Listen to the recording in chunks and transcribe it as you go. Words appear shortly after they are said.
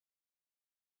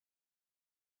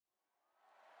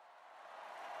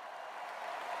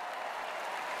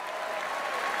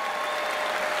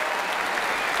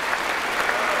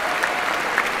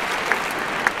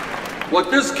What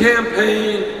this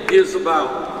campaign is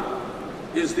about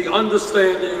is the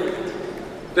understanding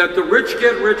that the rich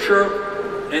get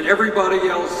richer and everybody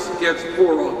else gets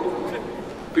poorer,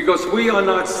 because we are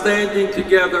not standing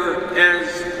together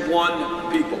as one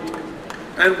people.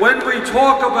 And when we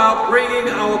talk about bringing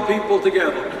our people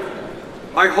together,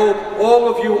 I hope all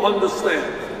of you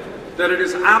understand that it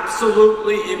is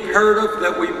absolutely imperative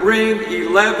that we bring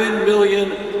 11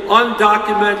 million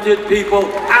undocumented people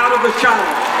out of the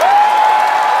challenge.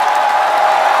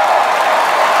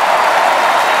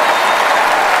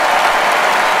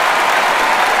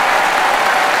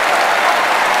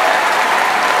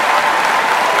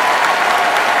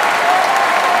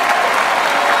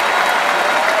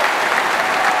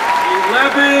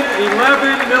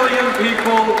 11 million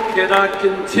people cannot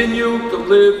continue to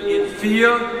live in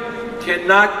fear,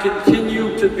 cannot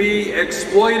continue to be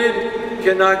exploited,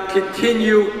 cannot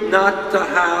continue not to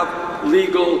have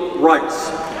legal rights.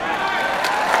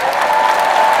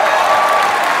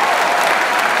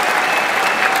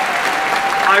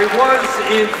 I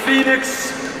was in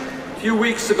Phoenix a few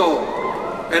weeks ago,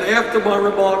 and after my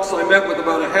remarks, I met with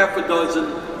about a half a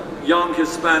dozen young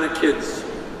Hispanic kids.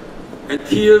 And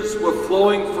tears were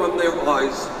flowing from their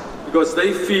eyes because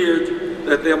they feared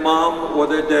that their mom or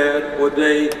their dad or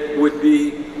they would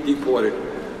be deported.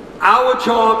 Our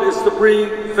job is to bring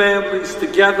families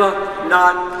together,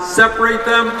 not separate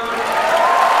them.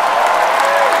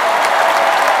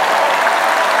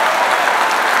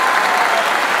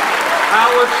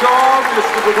 Our job is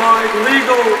to provide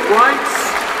legal rights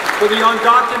for the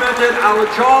undocumented. Our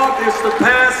job is to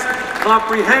pass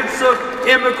comprehensive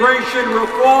immigration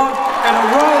reform and a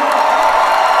road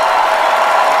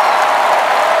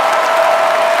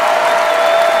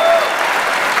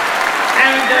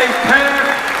and a path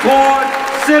toward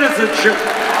citizenship.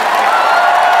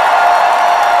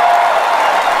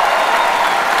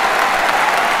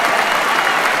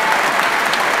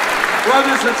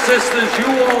 Brothers and sisters, you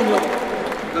all know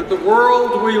that the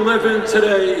world we live in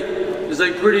today is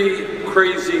a pretty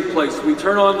crazy place. We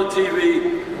turn on the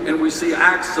TV and we see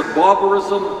acts of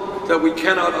barbarism that we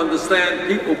cannot understand.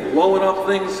 People blowing up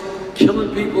things,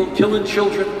 killing people, killing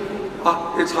children.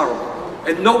 It's horrible.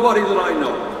 And nobody that I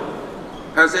know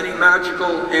has any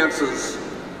magical answers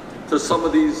to some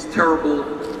of these terrible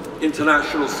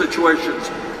international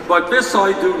situations. But this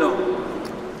I do know.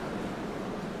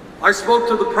 I spoke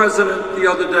to the president the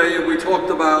other day and we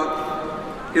talked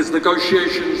about his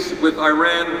negotiations with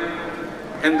Iran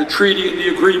and the treaty and the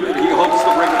agreement he hopes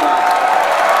to bring about.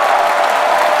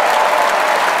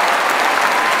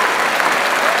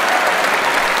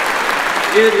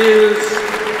 It is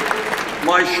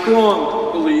my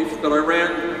strong belief that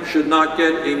Iran should not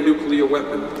get a nuclear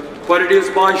weapon. But it is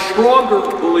my stronger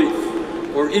belief,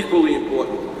 or equally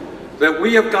important, that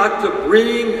we have got to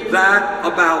bring that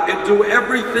about and do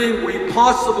everything we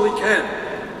possibly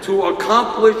can to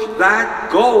accomplish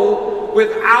that goal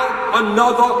without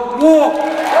another war.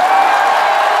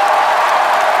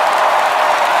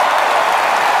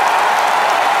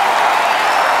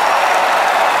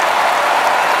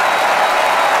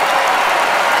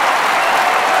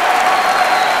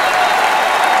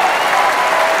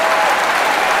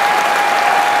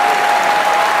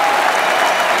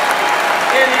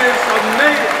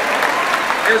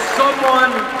 As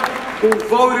someone who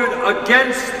voted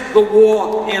against the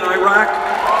war in Iraq,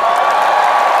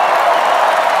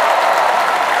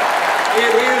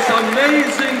 it is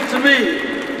amazing to me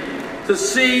to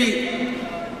see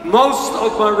most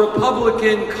of my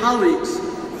Republican colleagues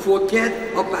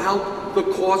forget about the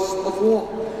cost of war.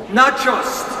 Not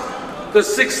just the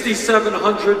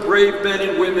 6,700 brave men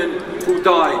and women who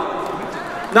died.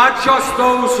 Not just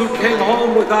those who came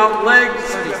home without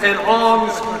legs and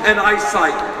arms and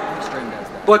eyesight,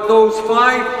 but those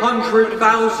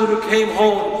 500,000 who came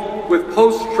home with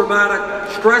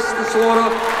post-traumatic stress disorder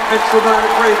and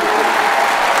traumatic brain injury.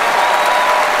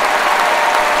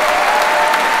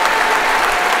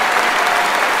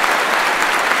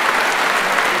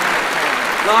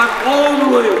 Not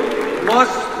only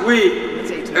must we,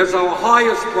 as our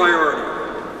highest priority,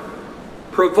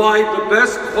 provide the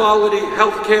best quality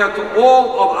health care to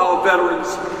all of our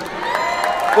veterans,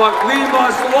 but we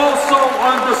must also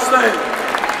understand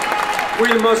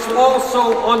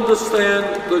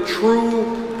the true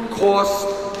cost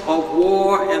of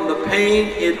war and the pain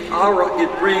it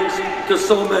brings to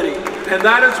so many. And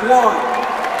that is why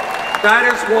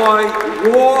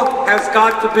war has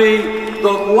got to be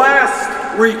the last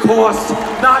recourse,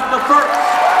 not the first.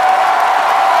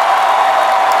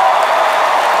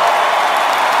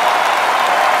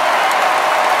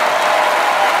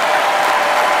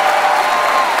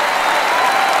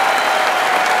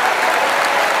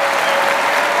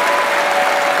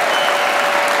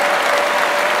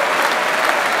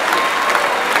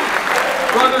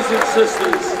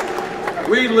 sisters,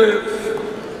 we live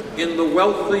in the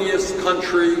wealthiest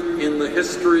country in the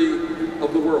history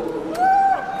of the world.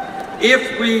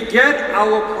 If we get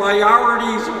our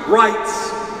priorities right,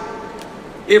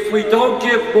 if we don't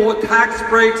give more tax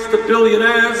breaks to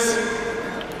billionaires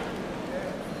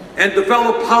and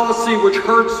develop policy which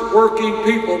hurts working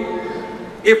people,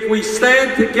 if we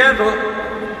stand together,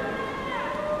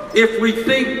 if we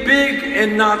think big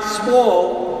and not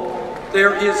small,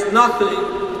 there is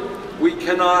nothing we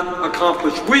cannot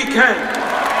accomplish. We can.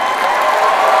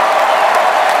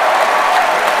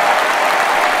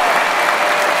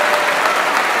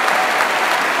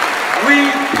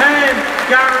 We can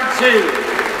guarantee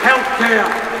health care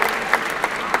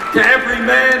to every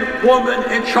man, woman,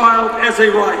 and child as a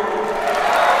right.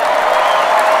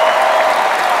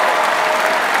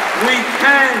 We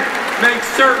can make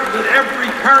certain that every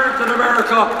parent in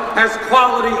America has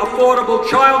quality, affordable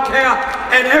child care,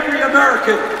 and every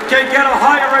American can get a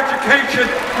higher education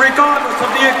regardless of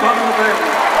the income of the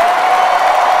family.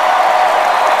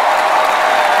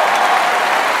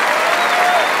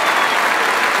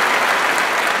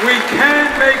 We can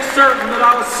make certain that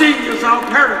our seniors, our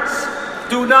parents,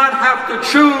 do not have to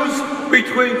choose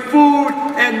between food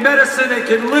and medicine and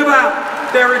can live out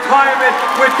their retirement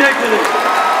with dignity.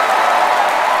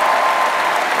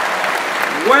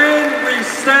 When we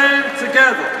stand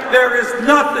together, there is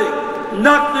nothing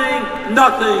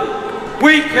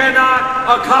we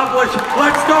cannot accomplish.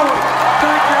 Let's do it.